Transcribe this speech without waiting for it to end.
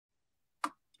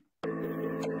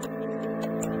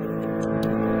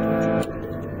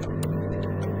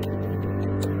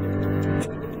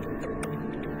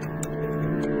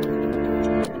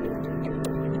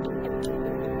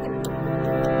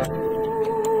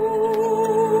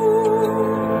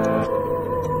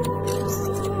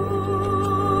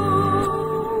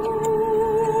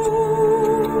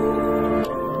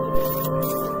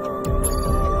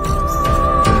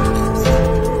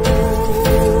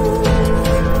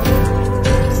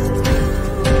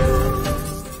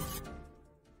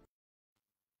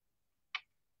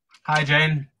Hi,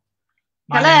 Jane.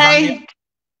 My name's Hello. Andy.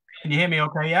 Can you hear me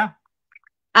okay? Yeah?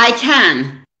 I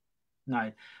can.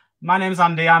 No. My name's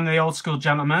Andy. I'm the old school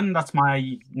gentleman. That's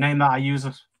my name that I use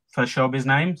for showbiz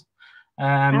names.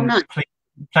 How nice.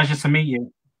 Pleasure to meet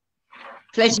you.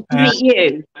 Pleasure to meet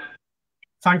you.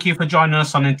 Thank you for joining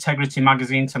us on Integrity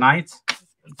Magazine tonight.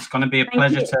 It's going to be a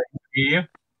pleasure to interview you.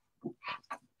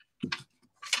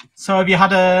 So have you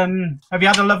had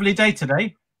a lovely day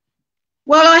today?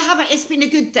 Well, I haven't. It's been a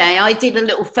good day. I did a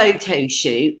little photo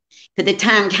shoot for the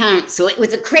town council. It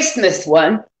was a Christmas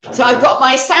one. So I've got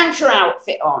my Santa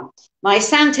outfit on, my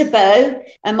Santa bow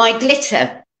and my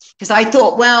glitter. Because I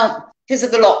thought, well, because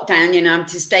of the lockdown, you know,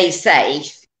 to stay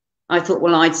safe, I thought,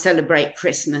 well, I'd celebrate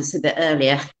Christmas a bit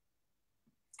earlier.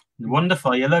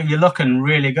 Wonderful. You're looking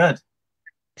really good.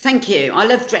 Thank you. I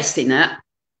love dressing up.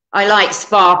 I like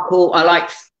sparkle. I like,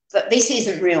 this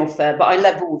isn't real fur, but I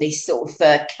love all this sort of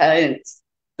fur coats,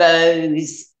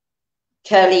 bows,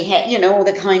 curly hair, you know, all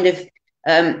the kind of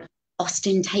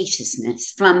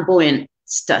ostentatiousness, flamboyant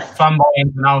stuff.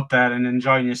 Flamboyant and out there and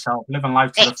enjoying yourself, living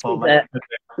life to the full.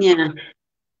 Yeah.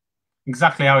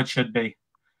 Exactly how it should be.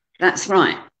 That's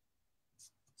right.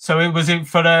 So was it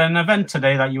for an event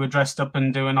today that you were dressed up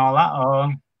and doing all that,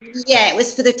 or? Yeah, it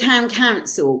was for the town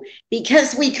council.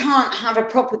 Because we can't have a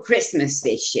proper Christmas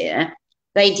this year,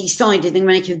 they decided to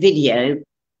make a video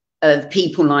of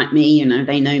people like me. You know,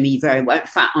 they know me very well. In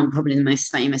fact, I'm probably the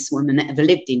most famous woman that ever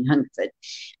lived in Hungerford.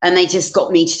 And they just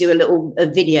got me to do a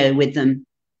video with them,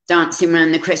 dancing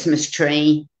around the Christmas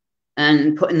tree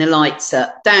and putting the lights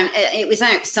up. It was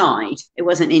outside. It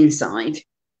wasn't inside.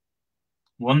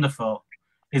 Wonderful.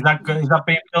 Is that good? Is that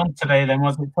being filmed today then?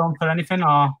 Was it filmed for anything,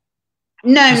 or?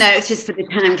 No, it's just for the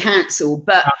town council.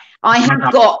 But I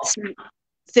have got some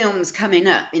films coming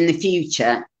up in the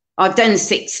future. I've done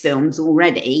 6 films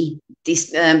already,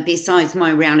 besides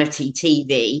my reality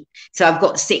TV. So I've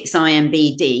got 6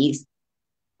 IMBDs.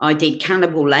 I did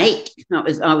Cannibal Lake.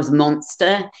 I was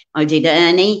Monster. I did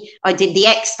Ernie. I did the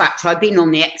X Factor. I've been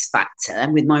on the X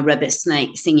Factor with my Rubber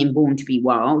Snake singing Born to be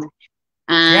Wild.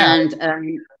 And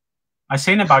I've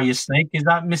seen about your snake. Is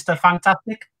that Mr.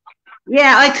 Fantastic?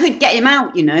 Yeah, I could get him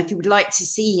out, you know, if you would like to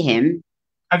see him.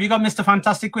 Have you got Mr.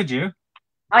 Fantastic with you?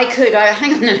 I could.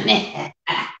 Hang on a minute.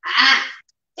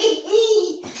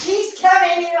 He's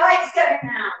coming. He likes coming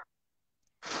out.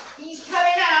 He's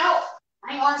coming out.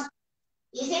 Hang on.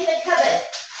 He's in the cupboard.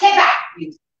 Get back,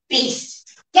 you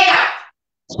beast. Get out.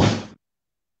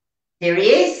 Here he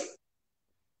is.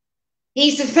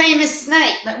 He's the famous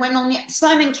snake that went on the...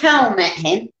 Simon Cowell met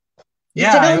him. He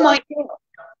said, oh my God,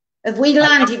 have we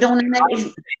landed on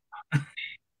a...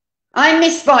 I'm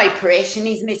Miss Viperish and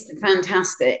he's Mr.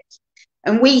 Fantastic.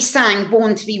 And we sang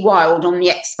Born to be Wild on the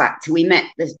X Factor. We met,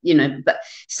 you know, but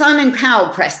Simon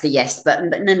Cowell pressed the yes button,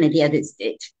 but none of the others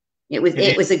did. It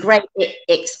was a great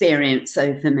experience,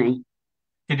 so for me.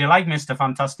 Did you like Mr.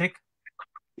 Fantastic?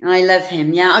 I love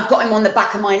him, yeah. I've got him on the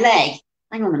back of my leg.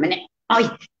 Hang on a minute.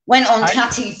 I went on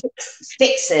Tattoo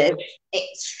Fixer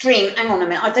Extreme. Hang on a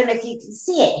minute. I don't know if you can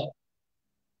see it.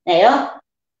 There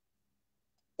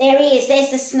he is. There's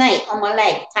the snake on my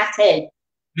leg, tattooed.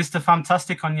 Mr.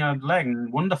 Fantastic on your leg.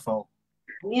 Wonderful.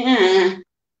 Yeah.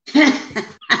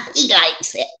 He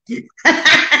likes it.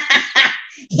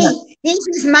 He's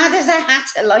as mad as a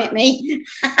hatter like me.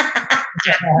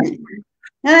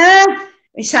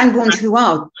 We sang Born to be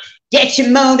Wild. Get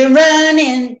your motor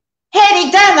running,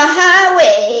 heading down the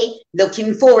highway,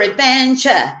 looking for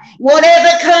adventure,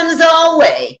 whatever comes our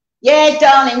way. Yeah,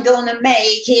 darling, gonna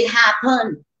make it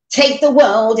happen. Take the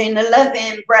world in a love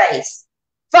embrace.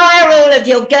 Fire all of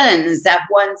your guns at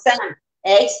one time,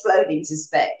 explode into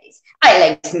space. I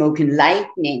like smoke and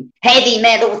lightning, heavy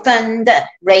metal thunder,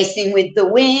 racing with the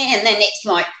wind. And then it's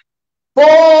like,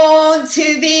 born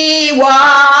to be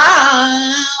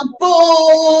wild,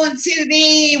 born to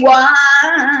be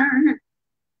wild.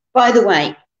 By the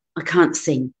way, I can't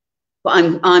sing, but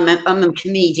I'm a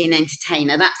comedian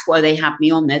entertainer. That's why they have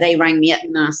me on there. They rang me up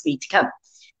and asked me to come.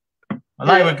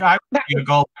 Well, I would give a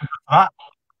goal for that.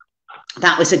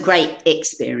 That was a great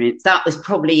experience. That was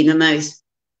probably the most,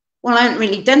 well, I hadn't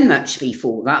really done much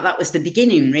before that. That was the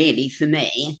beginning, really, for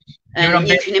me. And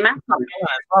you can imagine. As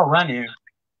well, weren't you?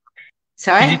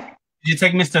 Sorry? Did you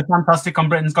take Mr. Fantastic on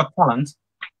Britain's Got Talent?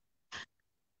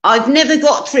 I've never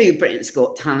got through Britain's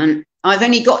Got Talent. I've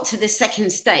only got to the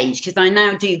second stage because I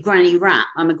now do granny rap.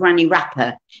 I'm a granny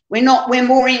rapper. We're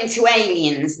more into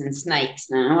aliens than snakes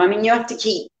now. I mean, you have to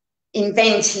keep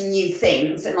inventing new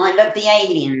things, and I love the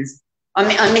aliens. I'm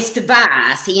Mr.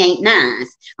 Vice. He ain't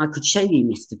nice. I could show you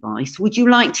Mr. Vice. Would you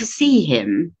like to see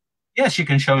him? Yes, you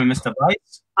can show me Mr.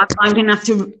 Bites. I'm going to have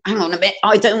to, hang on a bit.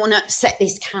 I don't want to upset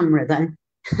this camera though.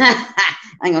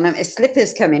 Hang on a minute,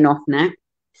 slipper's coming off now.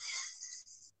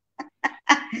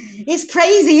 It's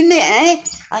crazy, isn't it, eh?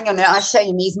 Hang on a minute, I'll show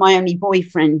you. He's my only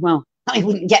boyfriend. Well, I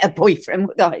wouldn't get a boyfriend,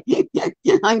 would I?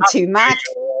 I'm too mad.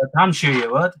 I'm sure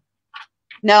you would.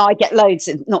 No, I get loads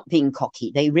of, not being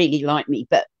cocky. They really like me,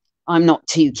 but I'm not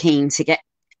too keen to get,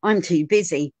 I'm too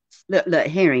busy. Look,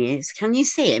 here he is. Can you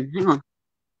see him? Hang on.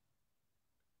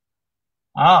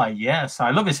 Ah, yes.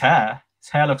 I love his hair. His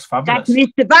hair looks fabulous. That's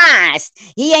Mr. Bass.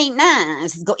 He ain't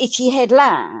nice. He's got itchy head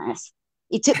lass.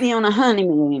 He took me on a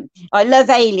honeymoon. I love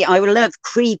alien. I love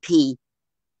creepy.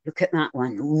 Look at that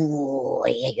one. Ooh,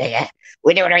 yeah.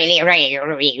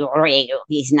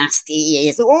 He's nasty. He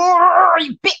is. Oh,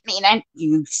 you bit me then.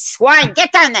 You swine.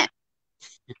 Get down there.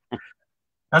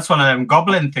 That's one of them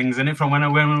goblin things, isn't it, from when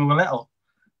we were little?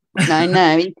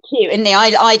 No, he's cute. And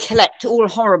I collect all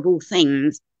horrible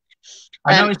things.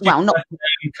 I know not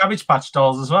Cabbage Patch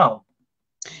dolls as well.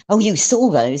 Oh, you saw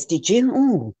those, did you?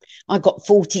 Oh, I got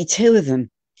 42 of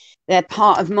them. They're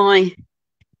part of my.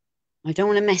 I don't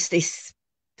want to mess this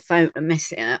photo,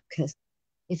 mess it up, because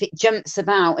if it jumps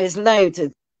about, there's loads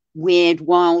of weird,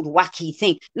 wild, wacky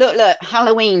things. Look,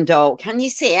 Halloween doll. Can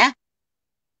you see her?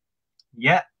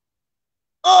 Yeah.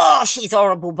 Oh, she's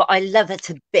horrible, but I love her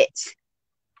to bits.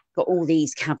 Got all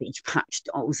these Cabbage Patch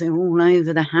dolls. They're all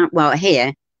over the house. Well,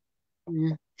 here.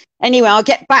 Anyway, I'll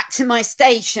get back to my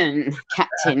station,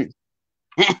 Captain.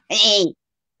 Hey,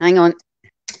 hang on.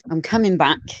 I'm coming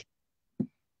back.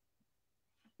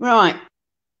 Right.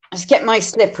 Let's get my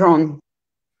slipper on.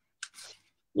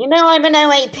 You know I'm an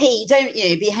OAP, don't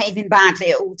you? Behaving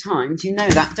badly at all times. You know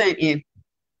that, don't you?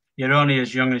 You're only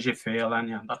as young as you feel, and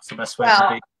yeah, that's the best way to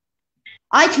be.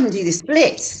 I can do the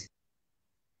splits.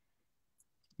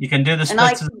 You can do the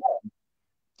splits.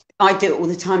 I do it all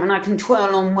the time, and I can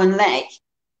twirl on one leg.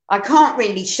 I can't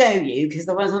really show you because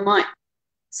otherwise I might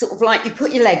sort of like you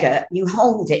put your leg up, you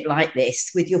hold it like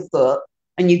this with your foot,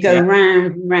 and you go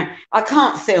round and round. I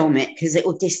can't film it because it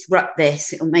will disrupt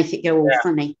this. It will make it go all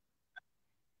funny.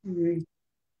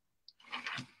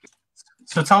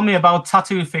 So tell me about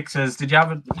tattoo fixers. Did you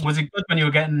have? Was it good when you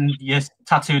were getting your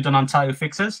tattoo done on tattoo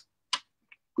fixers?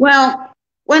 Well,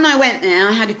 when I went there,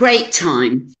 I had a great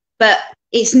time, but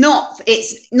it's not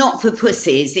for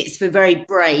pussies. It's for very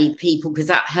brave people because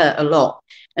that hurt a lot.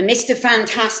 And Mr.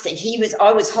 Fantastic,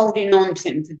 I was holding on to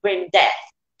him for grim death.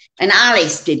 And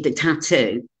Alice did the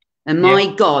tattoo. And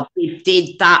my God,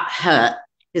 did that hurt.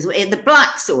 Because the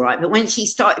black's all right, but when she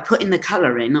started putting the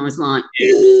colour in, I was like,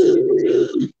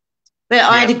 but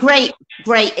I had a great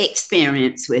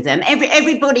experience with them.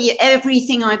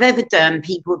 Everything I've ever done,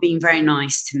 people have been very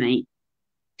nice to me.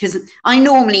 Because I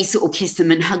normally sort of kiss them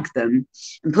and hug them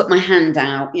and put my hand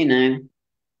out, you know,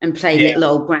 and play little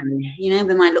old granny, you know,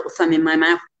 with my little thumb in my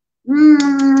mouth.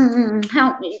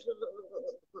 Help me.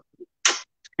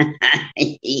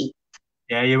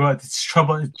 Yeah, you were. It's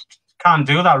trouble. Can't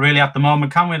do that really at the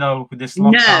moment, can we, though, with this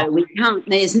lockdown? No, we can't.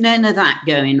 There's none of that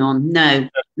going on. No,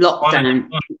 lockdown.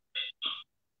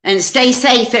 And stay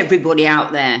safe, everybody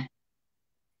out there.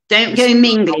 Don't go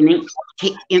mingling and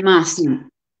kick your ass in.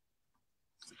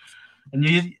 And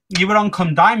you were on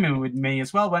Come Diamond with me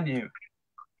as well, weren't you?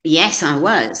 Yes, I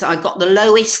was. I got the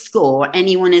lowest score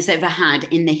anyone has ever had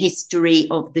in the history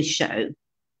of the show.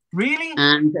 Really?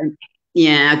 And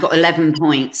I got 11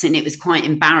 points, and it was quite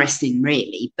embarrassing,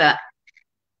 really. But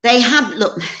they have,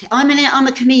 look, I'm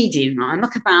a comedian, right?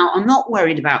 I'm not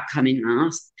worried about coming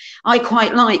last. I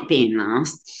quite like being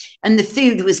last. And the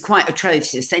food was quite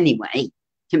atrocious anyway,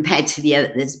 compared to the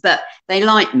others, but they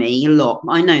liked me a lot.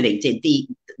 I know they did,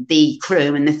 the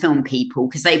crew and the film people,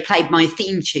 because they played my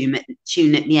theme tune at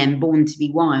the end, Born to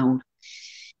Be Wild.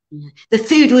 The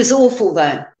food was awful,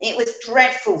 though. It was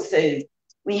dreadful food.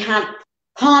 We had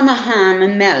Parma ham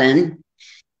and melon.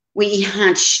 We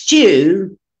had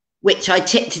stew, which I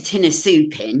tipped a tin of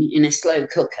soup in a slow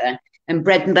cooker, and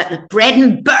bread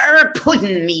and butter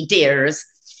pudding, me dears.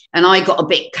 And I got a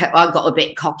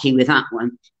bit cocky with that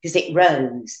one because it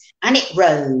rose and it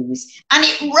rose and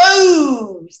it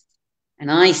rose.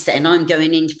 And I said, I'm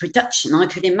going into production. I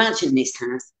could imagine this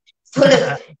house full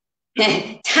of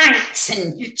tanks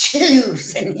and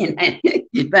tubes, and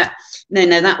But no,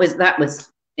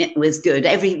 it was good.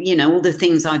 All the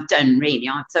things I've done, really,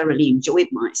 I thoroughly enjoyed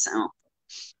myself.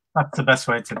 That's the best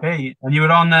way to be. And you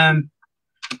were on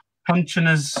Punching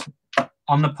Us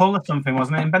on the Pull or something,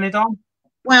 wasn't it, in Benidorm?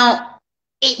 Well,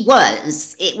 it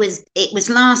was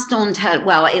last on telly.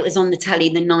 Well, it was on the telly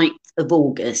the 9th of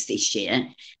August this year.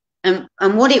 And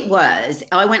what it was,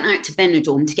 I went out to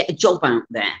Benidorm to get a job out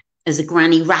there. as a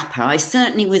granny rapper. I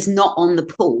certainly was not on the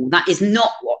pool. That is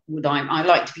not what would I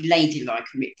like to be ladylike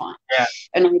and refined. Yeah.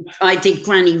 And I did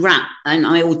granny rap, and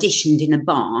I auditioned in a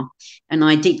bar, and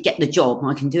I did get the job.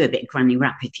 I can do a bit of granny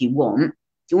rap if you want. Do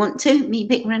you want to? Me a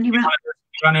bit granny rap?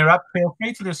 Granny rap, feel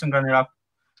free to do some granny rap.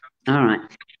 All right.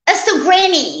 Us the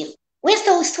grannies, we're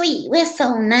so sweet, we're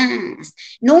so nice.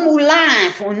 Normal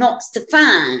life will not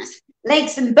suffice.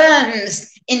 Legs and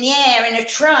buns in the air in a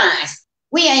trice.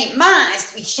 We ain't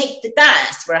mice, we shake the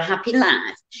dice for a happy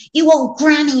life. You old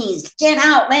grannies, get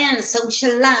out there and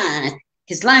socialize,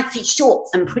 because life is short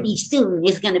and pretty soon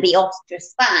is going to be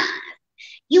ostracized.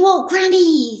 You old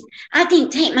grannies, I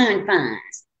didn't take my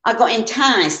advice. I got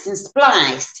enticed and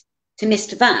spliced to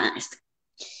Mr. Vice.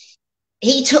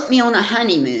 He took me on a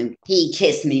honeymoon. He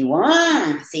kissed me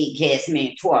once, he kissed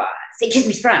me twice, he kissed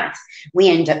me thrice. We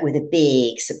end up with a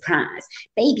big surprise.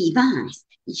 Baby Vice,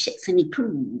 he shits and he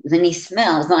poos and he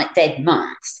smells like dead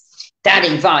mice.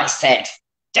 Daddy Vice said,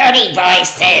 we'll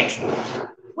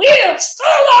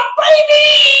sell our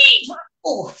baby!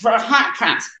 Oh, for a heart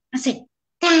crash. I said,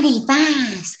 Daddy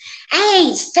Vice, I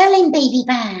ain't selling baby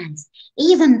Vice,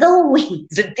 even though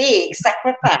it's a big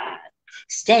sacrifice.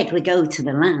 Instead, we go to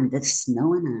the land of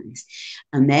snow and ice,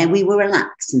 and there we will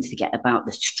relax and forget about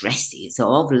the stresses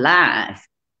of life.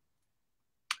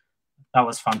 That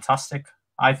was fantastic.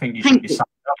 I think you should be signed up.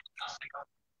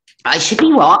 I should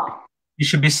be what? You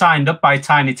should be signed up by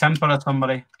Tiny Temple or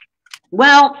somebody.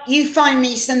 Well, you find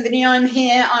me somebody. I'm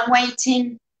here. I'm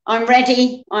waiting. I'm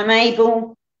ready. I'm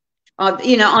able. I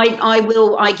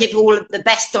give all of the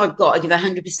best I've got. I give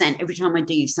 100% every time I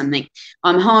do something.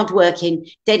 I'm hardworking,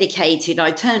 dedicated.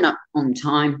 I turn up on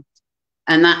time.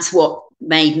 And that's what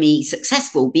made me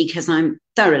successful, because I'm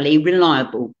thoroughly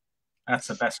reliable. That's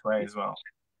the best way as well.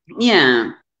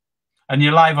 Yeah. And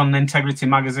you're live on Integrity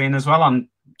Magazine as well. And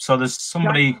so there's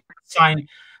somebody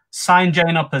sign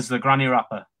Jane up as the granny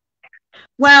rapper.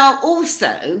 Well,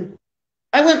 also,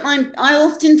 I won't mind. I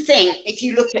often think, if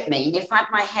you look at me, and if I had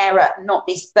my hair up, not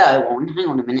this bow on. Hang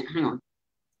on a minute. Hang on.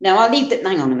 No, I'll leave that.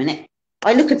 Hang on a minute.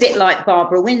 I look a bit like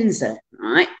Barbara Windsor,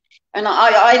 right? And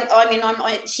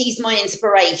she's my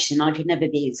inspiration. I could never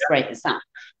be as great as that.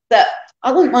 But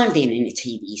I wouldn't mind being in a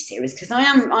TV series, because I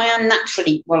am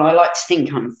naturally, well, I like to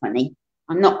think I'm funny.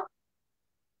 I'm not.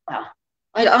 Well,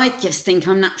 I just think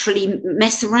I'm naturally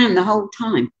mess around the whole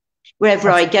time. Wherever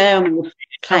I go, I'm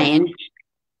playing.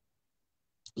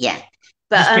 Yeah,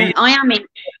 but I am in.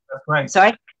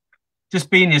 Sorry, just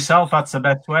being yourself. That's the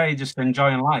best way. Just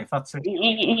enjoying life. That's it.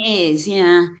 It is,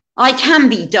 yeah. I can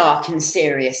be dark and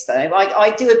serious, though.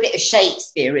 I do a bit of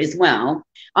Shakespeare as well.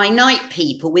 I knight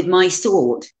people with my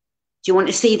sword. Do you want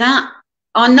to see that?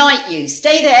 I'll knight you.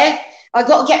 Stay there. I've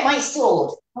got to get my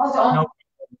sword. Hold on. No.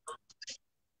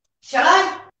 Shall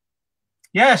I?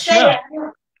 Yeah, sure.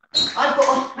 I've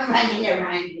got running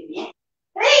around in here.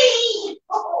 Hey!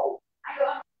 Oh,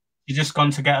 You're just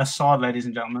gone to get a sword, ladies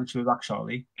and gentlemen. She was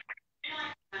actually.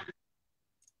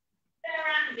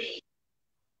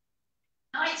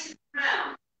 Nice and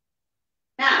brown.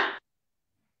 Now,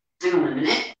 hang on a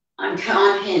minute. I'm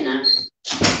here now.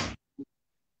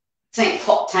 Something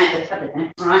popped out of the cupboard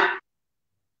there.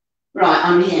 Right,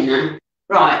 I'm here now.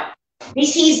 Right.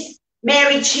 This is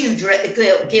Mary Tudor at the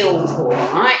Guildhall,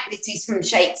 right? This is from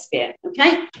Shakespeare,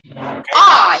 okay?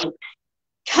 I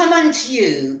come unto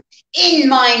you in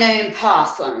mine own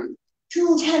person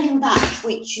to tell you that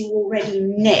which you already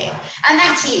know, and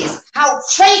that is how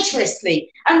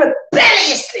traitorously and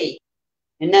rebelliously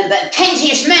a number of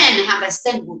Kentish men have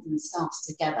assembled themselves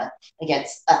together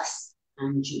against us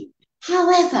and you.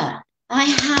 However, I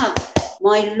have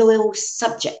my loyal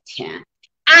subject here,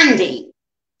 Andy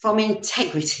from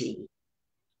Integrity.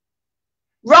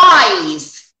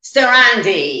 Rise, Sir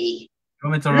Andy,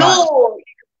 Lord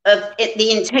of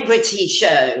the Integrity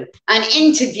Show, an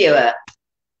interviewer.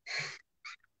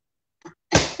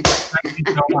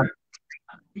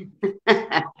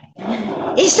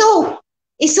 It's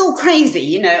all crazy,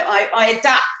 you know. I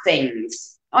adapt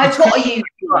things. I've got a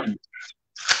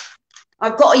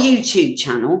YouTube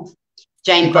channel,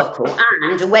 Jane Buckle,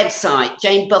 and a website,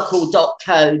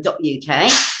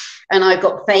 janebuckle.co.uk, and I've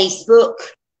got Facebook.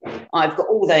 I've got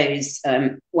all those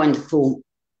wonderful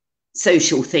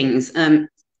social things,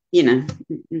 you know.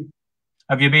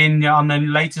 Have you been on the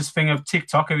latest thing of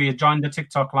TikTok? Have you joined the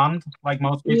TikTok land like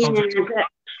most people do?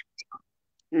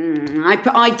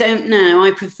 I don't know.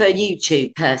 I prefer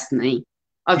YouTube personally.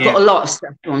 I've got a lot of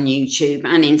stuff on YouTube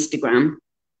and Instagram.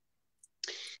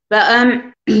 But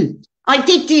I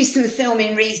did do some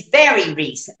filming very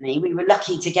recently. We were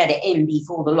lucky to get it in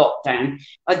before the lockdown.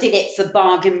 I did it for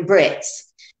Bargain Brits.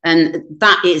 And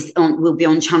that will be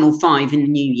on Channel 5 in the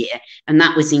new year. And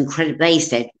that was incredible. They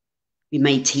said we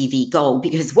made TV gold,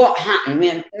 because what happened, we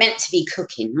were meant to be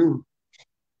cooking.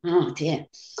 Oh dear.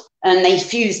 And they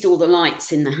fused all the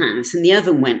lights in the house and the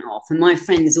oven went off. And my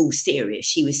friend was all serious.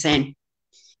 She was saying,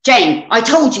 Jane, I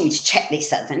told you to check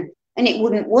this oven. And it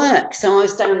wouldn't work. So I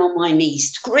was down on my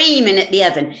knees screaming at the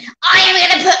oven, I am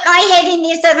going to put my head in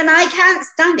this oven. I can't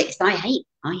stand it. I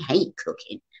hate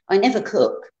cooking. I never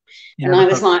cook. Yeah, and I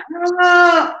was like,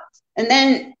 oh. And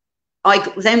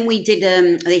then we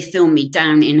did, they filmed me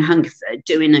down in Hungerford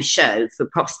doing a show for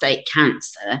prostate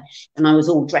cancer. And I was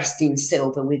all dressed in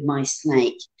silver with my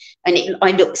snake. And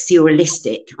I looked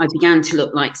surrealistic. I began to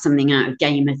look like something out of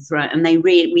Game of Thrones. And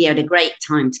we had a great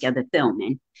time together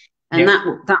filming. And that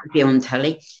would be on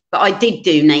telly. But I did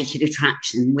do Naked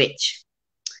Attraction, which,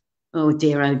 oh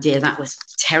dear, that was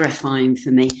terrifying for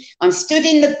me. I'm stood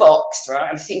in the box, right?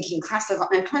 I'm thinking, Christ, I've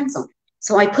got no clothes on.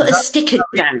 So I put a sticker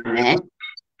down there.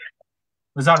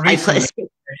 Was that recently?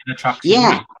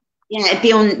 Yeah, it'd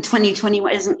be on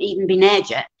 2021. It hasn't even been aired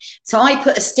yet. So I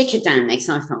put a sticker down there because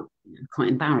I felt quite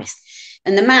embarrassed.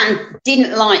 And the man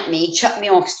didn't like me, chucked me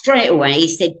off straight away. He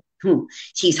said,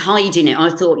 she's hiding it.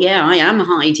 I thought, yeah, I am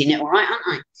hiding it, all right,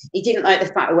 aren't I? He didn't like the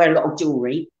fact I wear a lot of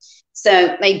jewellery.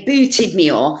 So they booted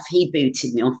me off. He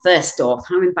booted me off. First off,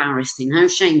 how embarrassing, how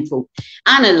shameful.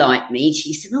 Anna liked me.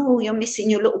 She said, oh, you're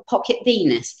missing your little pocket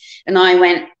Venus. And I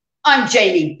went, I'm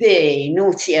Jamie B,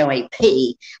 naughty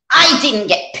OAP. I didn't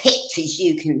get picked, as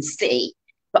you can see,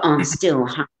 but I'm still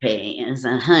happy as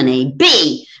a honey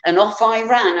bee. And off I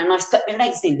ran, and I stuck my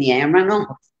legs in the air and ran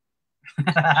off.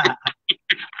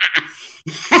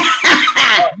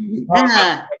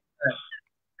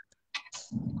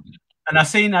 And I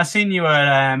seen you were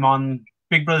on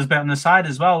Big Brother's Bet on the Side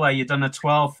as well, where you've done a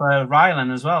 12 for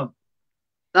Rylan as well.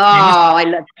 Oh, I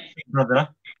love Big Brother.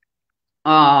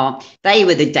 Oh, they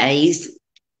were the days.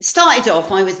 Started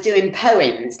off, I was doing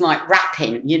poems, like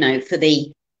rapping, for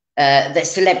the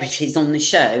celebrities on the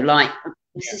show, like,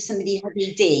 this is somebody,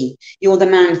 Hubby D, you're the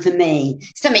man for me,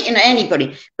 something,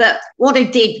 anybody. But what I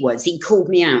did was, he called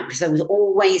me out, because I was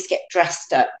always get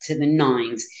dressed up to the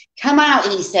nines. Come out,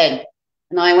 he said.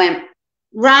 And I went,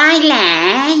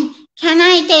 Rylan, can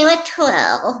I do a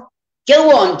twirl?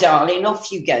 Go on, darling,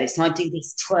 off you go. So I do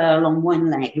this twirl on one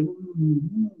leg.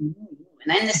 And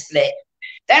then the split.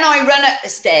 Then I run up the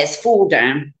stairs, fall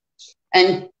down.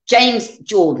 And James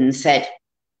Jordan said,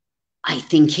 I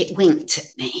think it winked at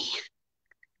me.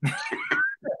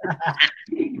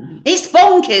 It's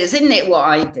bonkers, isn't it, what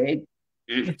I do?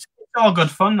 It's all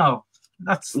good fun, though.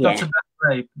 That's the best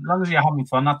way. As long as you're having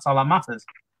fun, that's all that matters.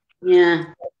 Yeah.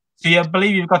 So I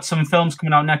believe you've got some films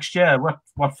coming out next year.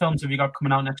 What films have you got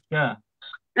coming out next year?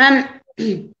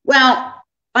 Well,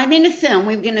 I'm in a film.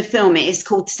 We were going to film it. It's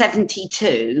called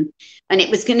 72, and it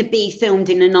was going to be filmed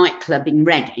in a nightclub in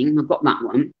Reading. I've got that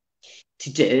one to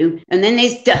do. And then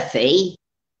there's Duffy.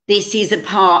 This is a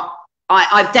part.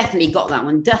 I've definitely got that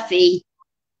one. Duffy,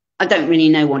 I don't really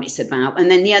know what it's about. And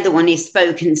then the other one is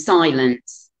Spoken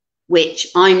Silence, which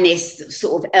I'm this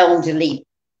sort of elderly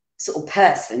sort of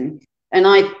person, and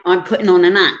I'm putting on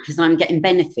an act because I'm getting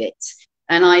benefits,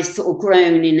 and I sort of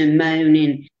groaning and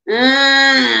moaning.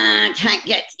 Can't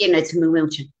get to my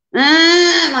wheelchair.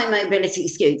 My mobility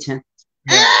scooter.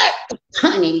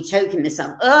 I'm nearly choking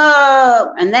myself.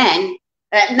 Oh, and then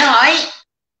at night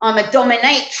I'm a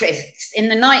dominatrix in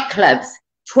the nightclubs,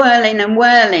 twirling and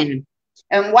whirling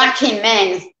and whacking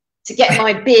men to get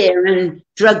my beer and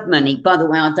drug money. By the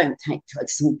way, I don't take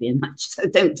drugs or beer much, so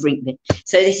don't drink it.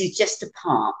 So this is just a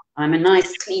part. I'm a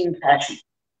nice, clean person.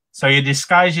 So you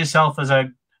disguise yourself as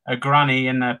a granny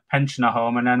in a pensioner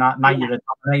home, and then at night you're a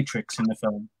dominatrix in the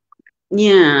film.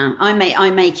 Yeah, I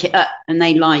make it up, and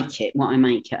they like it, what I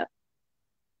make up.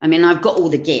 I mean, I've got all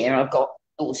the gear. I've got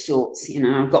all sorts,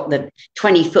 I've got the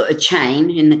 20-footer chain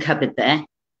in the cupboard there.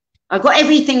 I've got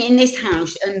everything in this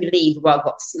house, unbelievable. I've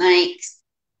got snakes.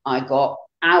 I got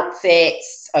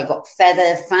outfits, I got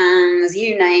feather fans,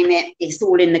 you name it, it's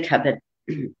all in the cupboard.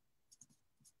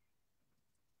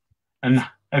 And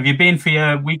have you been for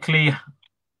your weekly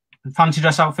fancy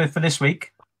dress outfit for this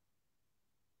week?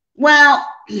 Well,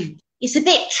 it's a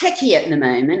bit tricky at the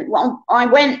moment. Well, I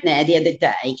went there the other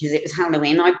day because it was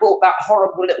Halloween. I bought that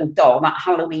horrible little doll, that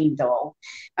Halloween doll,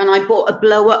 and I bought a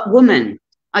blow-up woman.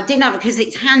 I didn't have it because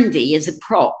it's handy as a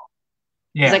prop.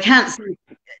 Yeah. I can't see.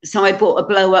 So I bought a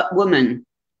blow-up woman.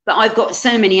 But I've got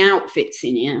so many outfits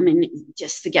in here. I mean,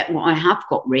 just forget what I have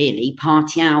got, really.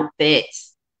 Party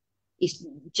outfits. It's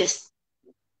just,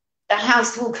 the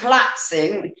house will collapse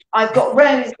soon. I've got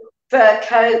rose fur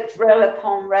coat, roll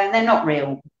upon row. They're not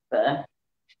real fur.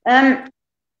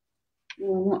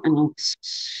 What else?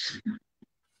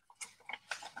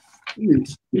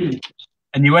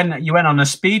 And you went on a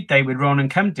speed date with Ronan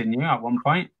Kemp, didn't you, at one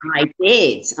point? I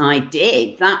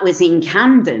did. That was in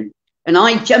Camden. And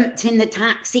I jumped in the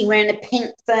taxi wearing a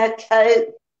pink fur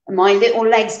coat and my little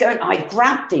legs going. I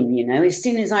grabbed him, you know, as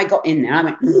soon as I got in there. I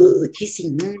went,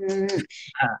 kissing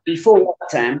before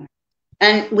lockdown.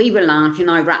 And we were laughing.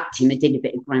 I rapped him. I did a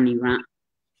bit of granny rap.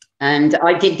 And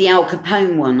I did the Al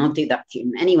Capone one. I'll do that for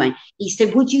him. Anyway, he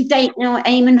said, would you date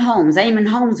Eamon Holmes? Eamon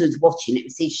Holmes was watching. It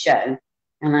was his show.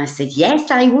 And I said, yes,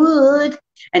 I would.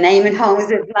 And Eamon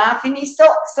Holmes was laughing his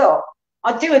socks off.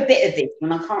 I'll do a bit of this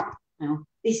when I can't. You know,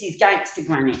 this is Gangster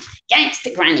Granny.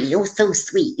 Gangster Granny, you're so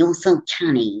sweet. You're so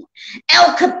canny.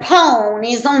 Al Capone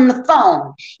is on the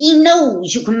phone. He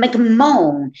knows you can make him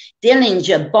moan.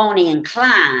 Dillinger, Bonnie, and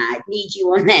Clyde need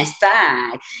you on their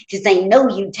side because they know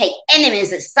you take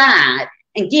enemies aside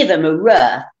and give them a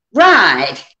rough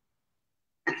ride.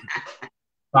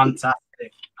 Fantastic.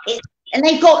 And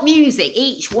they've got music.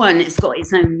 Each one has got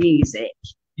its own music.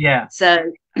 Yeah.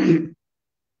 So,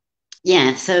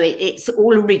 yeah, so it's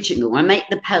all original. I make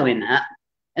the poem up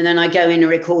and then I go in a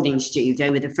recording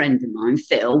studio with a friend of mine,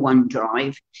 Phil,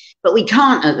 OneDrive. But we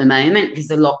can't at the moment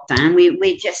because of lockdown.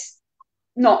 We're just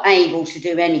not able to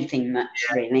do anything much,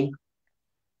 really.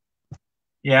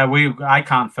 Yeah, I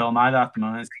can't film either at the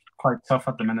moment. It's quite tough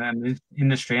at the minute in the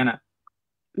industry, isn't it?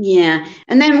 Yeah.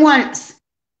 And then once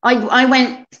I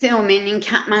went filming in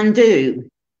Kathmandu.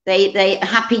 They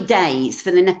Happy Days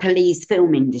for the Nepalese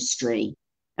film industry.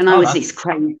 And I was this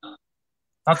crazy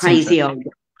old.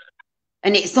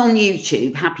 And it's on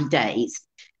YouTube, Happy Days.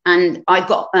 And I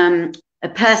got a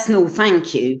personal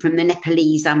thank you from the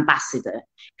Nepalese ambassador,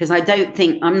 because I don't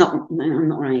think, I'm not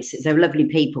racist, they're lovely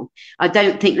people. I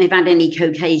don't think they've had any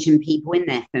Caucasian people in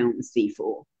their films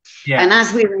before. Yeah. And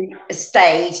as we were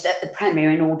staged at the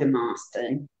premiere in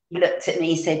Aldermaston, he looked at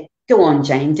me, he said, go on,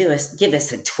 Jane, give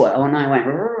us a twirl. And I went,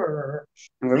 rrr,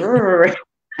 rrr.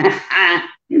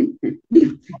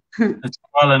 It's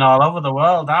twirling all over the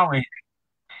world, aren't we?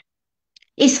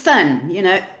 It's fun, you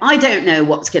know. I don't know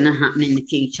what's going to happen in the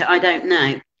future. I don't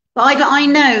know. But I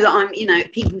know that I'm, you know,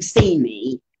 if people see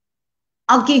me,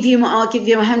 I'll give you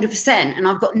 100%, and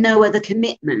I've got no other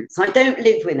commitments. I don't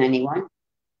live with anyone.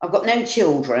 I've got no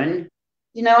children.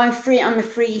 You know, I'm free. I'm a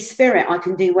free spirit. I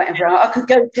can do whatever. I could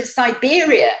go to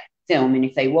Siberia filming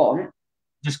if they want.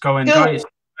 Just go enjoy it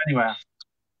anywhere.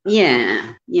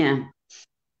 Yeah, yeah.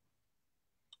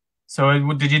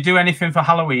 So, did you do anything for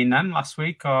Halloween then last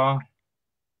week, or?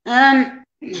 Well,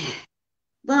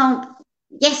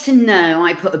 yes and no.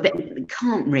 I put a bit.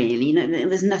 Can't really. There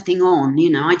was nothing on. You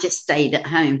know, I just stayed at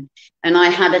home, and I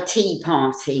had a tea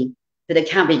party for the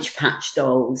Cabbage Patch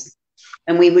Dolls.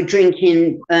 And we were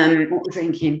drinking, what were we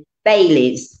drinking?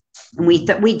 Baileys. And we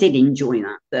did enjoy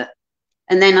that.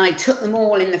 And then I took them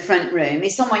all in the front room.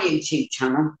 It's on my YouTube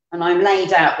channel. And I'm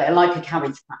laid out there like a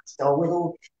Cabbage Patch doll with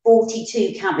all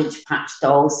 42 Cabbage Patch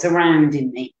dolls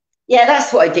surrounding me. Yeah,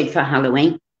 that's what I did for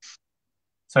Halloween.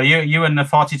 So you and the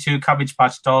 42 Cabbage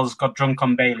Patch dolls got drunk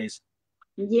on Baileys?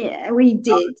 Yeah, we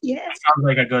did, yeah. Sounds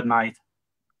like a good night.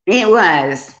 It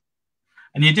was.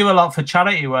 And you do a lot for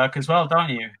charity work as well, don't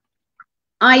you?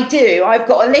 I do. I've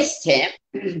got a list here.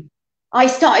 I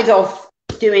started off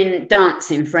doing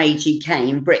dancing for Age UK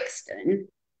in Brixton.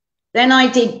 Then I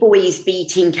did Boys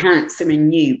Beating Cancer in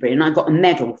Newbury, and I got a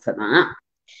medal for that.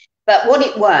 But what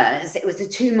it was a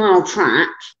 2-mile track,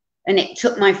 and it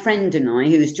took my friend and I,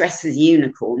 who was dressed as a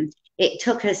unicorn, it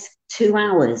took us 2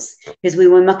 hours because we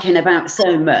were mucking about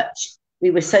so much. We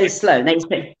were so slow.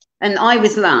 And I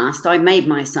was last. I made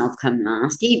myself come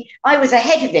last. I was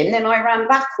ahead of him, then I ran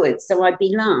backwards, so I'd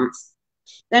be last.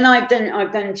 Then I've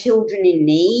done Children in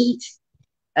Need,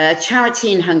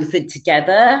 Charity in Hungerford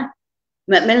Together,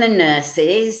 Macmillan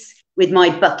Nurses with my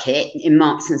bucket in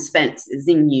Marks and Spencer's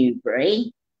in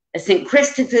Newbury, a St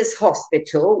Christopher's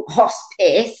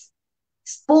Hospice,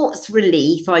 Sports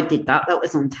Relief. I did that. That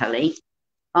was on telly.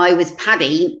 I was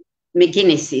Paddy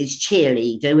McGuinness's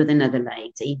cheerleader with another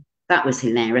lady. That was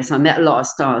hilarious. I met a lot of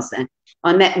stars there.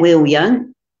 I met Will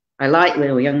Young. I like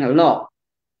Will Young a lot.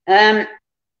 And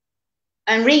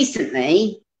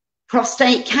recently,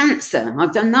 prostate cancer.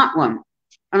 I've done that one.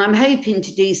 And I'm hoping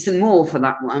to do some more for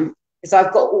that one because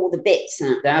I've got all the bits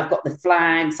out there. I've got the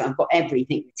flags. I've got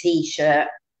everything, the T-shirt,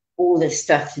 all this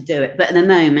stuff to do it. But at the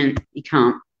moment, you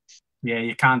can't. Yeah,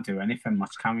 you can't do anything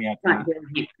much, can we?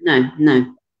 No,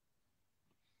 no.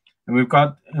 And we've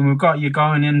got you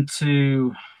going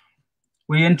into...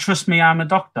 Will you trust me? I'm a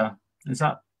doctor. Is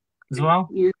that as well?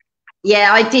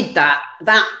 Yeah, I did that.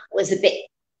 That was a bit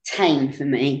tame for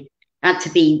me. I had to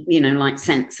be, you know, like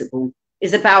sensible.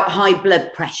 is about high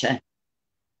blood pressure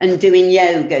and doing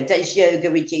yoga. Does yoga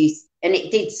reduce? And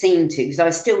it did seem to, because I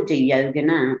still do yoga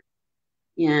now.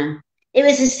 Yeah. It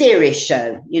was a serious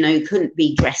show, you know, you couldn't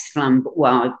be dressed flamboyant.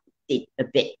 Well, I did a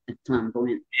bit of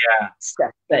flamboyant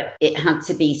stuff, but it had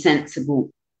to be sensible.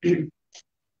 Hang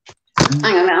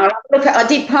on, I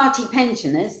did Party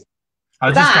Pensioners.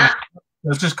 I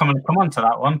was just coming to come on to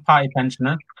that one, Party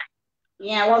Pensioner.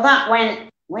 Yeah, well, that went,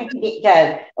 where did it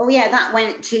go? Oh, yeah, that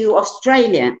went to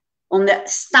Australia on the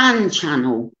Stan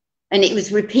channel, and it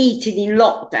was repeated in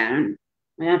lockdown.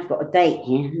 I've got a date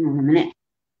here. Hang on a minute.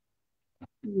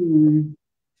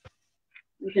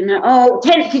 Oh,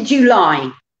 10th of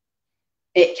July.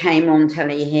 It came on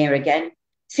telly here again.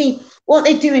 See, what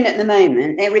they're doing at the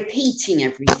moment, they're repeating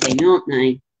everything, aren't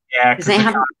they? Yeah, because they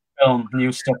haven't filmed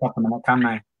new stuff up in the minute, can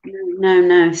they?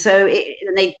 No. So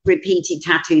they repeated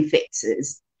Tattoo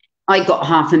Fixers. I got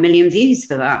 500,000 views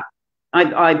for that.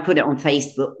 I put it on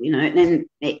Facebook, you know, and then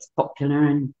it's popular,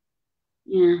 and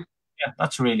yeah,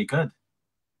 that's really good.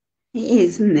 It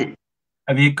is, isn't it?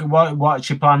 Have you what's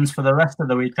your plans for the rest of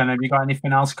the weekend? Have you got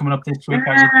anything else coming up this week?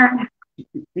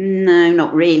 No,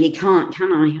 not really. Can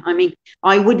I? I mean,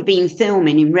 I would have been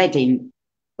filming in Reading,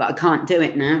 but I can't do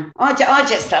it now. I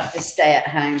just have to stay at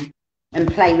home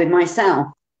and play with myself.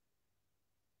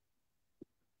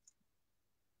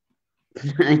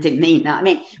 I didn't mean that. I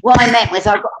mean, what I meant was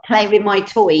I've got to play with my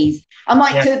toys. I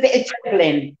might do a bit of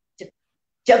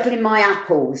juggling my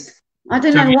apples. I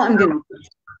don't know what I'm going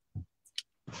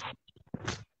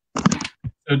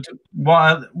to do.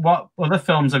 What other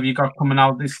films have you got coming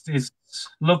out?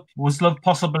 Was Love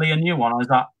possibly a new one, or is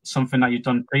that something that you've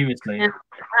done previously? Yeah,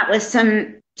 that was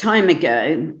some time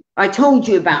ago. I told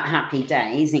you about Happy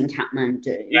Days in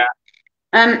Kathmandu. Yeah.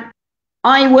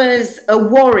 I was a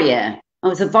warrior. I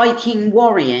was a Viking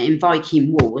warrior in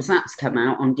Viking Wars. That's come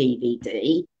out on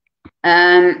DVD.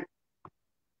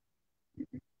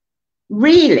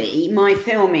 Really, my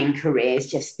filming career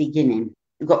is just beginning.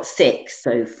 I've got 6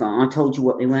 so far. I told you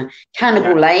what they were.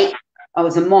 Cannibal Lake. I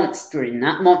was a monster in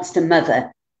that, monster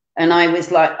mother. And I was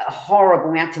like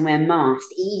horrible. We had to wear masks,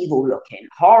 evil looking,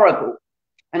 horrible.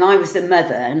 And I was the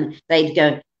mother, and they'd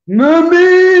go,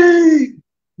 "Mummy,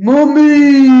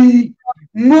 Mummy,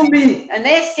 Mummy." And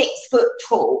they're 6 foot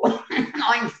tall.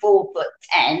 I'm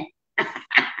 4'10".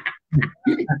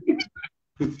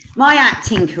 My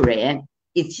acting career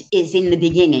is in the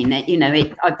beginning. You know,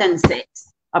 I've done 6.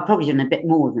 I've probably done a bit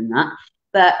more than that,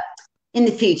 but in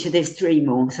the future there's 3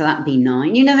 more, so that'd be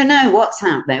 9. You never know what's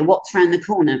out there, what's around the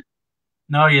corner.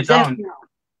 No, you don't.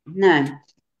 No.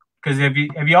 Because have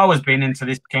you always been into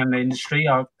this kind of industry?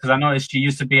 Because I noticed you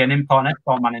used to be an import and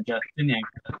export manager, didn't you?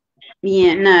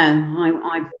 Yeah,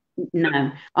 no.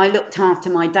 I looked after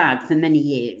my dad for many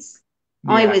years.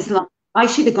 Yeah. I was like, I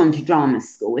should have gone to drama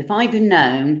school if I'd have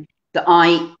known that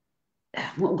I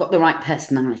got the right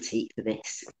personality for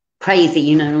this. Crazy,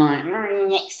 you know, like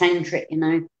eccentric, you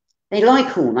know. They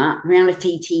like all that.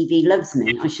 Reality TV loves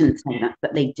me. I shouldn't say that,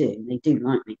 but they do. They do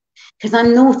like me. Because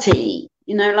I'm naughty.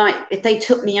 You know, like if they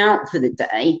took me out for the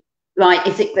day, like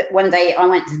one day I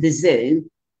went to the zoo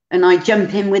and I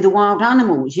jump in with the wild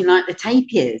animals, you know, like the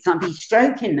tapirs. I'd be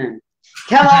stroking them.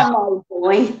 Come on, my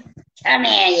boy. Come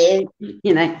here,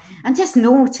 you know. And just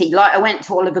naughty. Like I went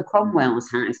to Oliver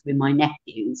Cromwell's house with my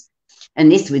nephews.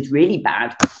 And this was really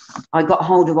bad. I got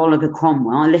hold of Oliver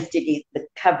Cromwell. I lifted the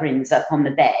coverings up on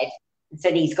the bed and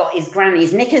said he's got his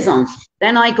granny's knickers on.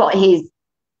 Then I got his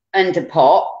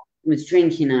underpot, was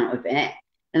drinking out of it.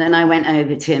 And then I went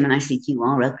over to him and I said, "You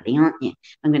are ugly, aren't you?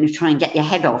 I'm going to try and get your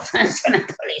head off." I was going to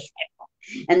pull his head off.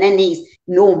 And then these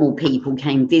normal people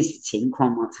came visiting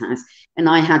Cromwell's house, and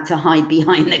I had to hide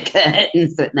behind the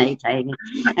curtains that they came in.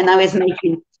 And I was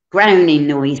making groaning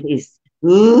noises.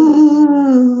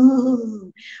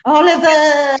 "Ooh,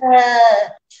 Oliver,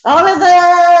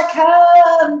 Oliver,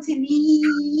 come to me."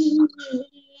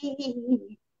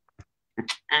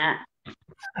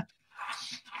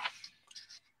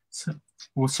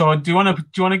 So do you want to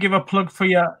give a plug for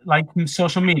your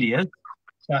social media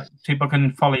that people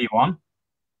can follow you on?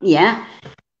 Yeah,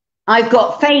 I've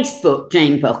got Facebook,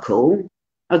 Jane Buckle.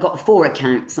 I've got 4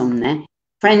 accounts on there.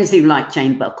 Friends who like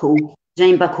Jane Buckle.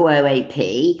 Jane Buckle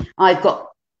OAP. I've got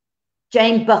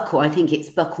Jane Buckle, I think it's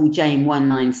Buckle Jane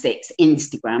 196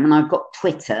 Instagram, and I've got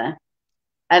Twitter,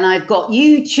 and I've got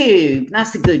YouTube.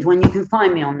 That's a good one. You can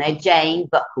find me on there, Jane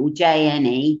Buckle,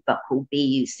 JNE Buckle,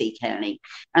 BUCKLE,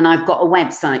 and I've got a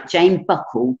website,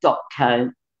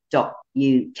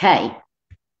 janebuckle.co.uk.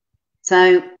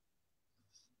 So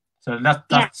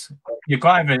that's you've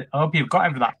got I hope you've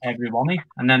got that, everybody,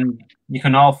 and then you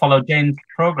can all follow Jane's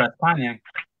progress, can't you?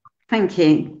 Thank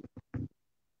you.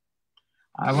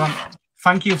 I want.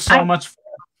 Thank you so much for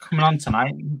coming on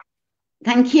tonight.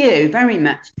 Thank you very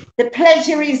much. The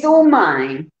pleasure is all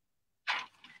mine.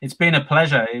 It's been a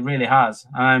pleasure. It really has.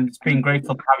 It's been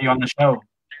grateful to have you on the show.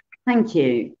 Thank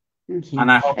you. Thank you.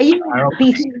 And I hope, before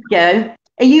you go,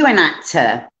 are you an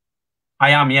actor?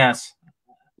 I am, yes.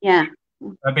 Yeah.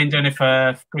 I've been doing it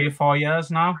for 3 or 4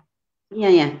 years now. Yeah,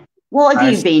 yeah. What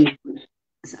have you been?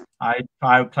 I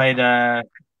played a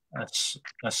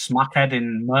smackhead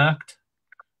in Merked,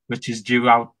 which is due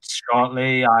out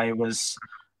shortly. I was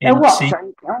in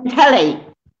on telly.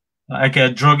 Like a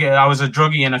drug. I was a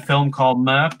druggie in a film called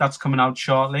Merk that's coming out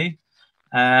shortly.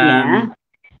 Yeah.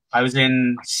 I was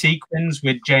in Sequins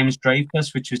with James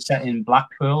Dreyfus, which was set in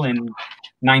Blackpool in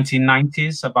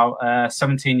 1990s about a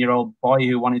 17-year-old boy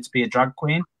who wanted to be a drag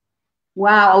queen.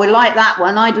 Wow, I would like that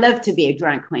one. I'd love to be a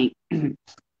drag queen. So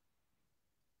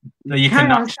you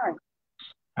can.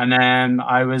 And then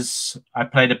I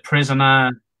played a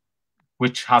prisoner,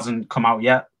 which hasn't come out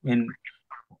yet, in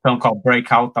a film called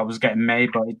Breakout that was getting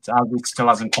made, but it still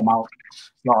hasn't come out.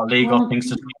 A lot of legal things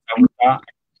to do with that.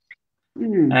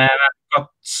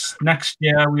 Next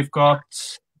year we've got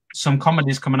some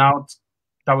comedies coming out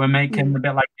that we're making, a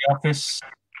bit like The Office,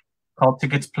 called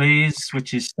Tickets Please,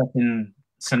 which is set in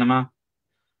cinema.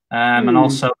 And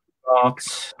also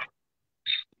got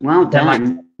well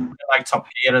done, like Top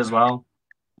Gear as well.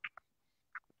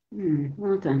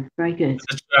 Well done, very good.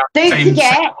 Don't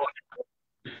forget.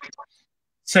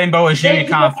 Same boat as you. You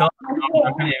can't film.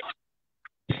 Can you?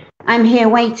 I'm here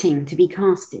waiting to be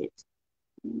casted.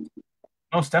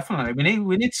 Most definitely.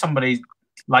 We need somebody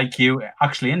like you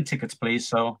actually in Tickets Please.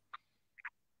 So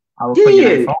I will put your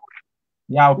name forward.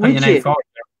 Yeah, I'll put your name forward.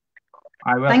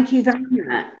 I will. Thank you very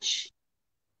much.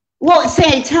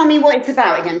 Tell me what it's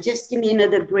about again. Just give me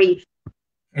another brief.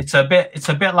 It's a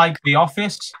bit like The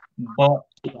Office, but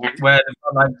where they've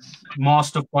got like more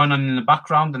stuff going on in the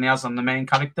background than he has on the main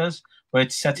characters. Where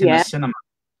it's set in the cinema,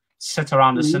 set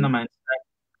around the cinema instead.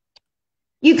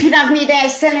 You could have me there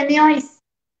selling the ice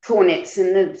cornets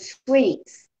and the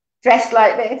sweets, dressed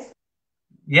like this.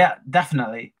 Yeah,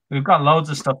 definitely. We've got loads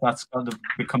of stuff that's got to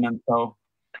be coming. So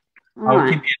I'll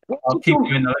keep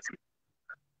you in the list.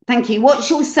 Thank you. What's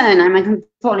your surname? I can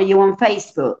follow you on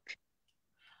Facebook.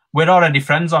 We're already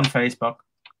friends on Facebook.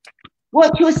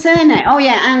 What's your surname? Oh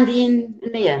yeah, Andy and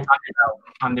Leah.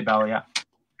 Andy Bell, yeah.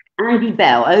 Andy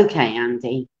Bell. Okay,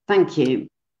 Andy. Thank you.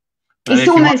 It's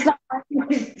almost like I'm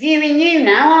viewing you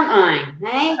now, aren't I?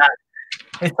 Hey?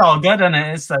 It's all good, isn't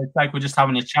it? It's like we're just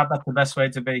having a chat. That's the best way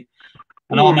to be.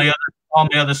 And all my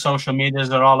other social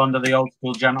medias are all under the Old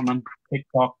School Gentleman.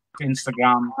 TikTok,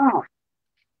 Instagram. Oh.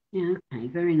 Yeah, okay.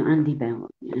 Very nice. Andy Bell.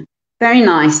 Yeah. Very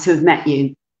nice to have met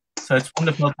you. So it's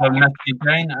wonderful to have met you,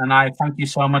 Jane, and I thank you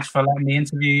so much for letting me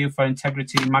interview you for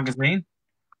Integrity Magazine.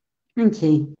 Thank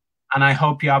you. And I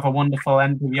hope you have a wonderful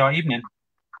end of your evening.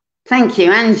 Thank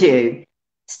you, and you.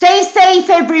 Stay safe,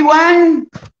 everyone.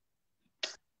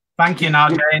 Thank you now,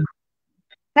 Jane.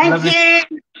 Thank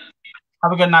you.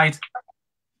 Have a good night.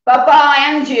 Bye-bye,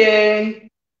 and you.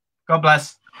 God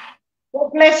bless.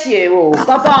 God bless you all.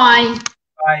 Bye-bye.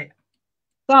 Bye.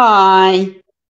 Bye.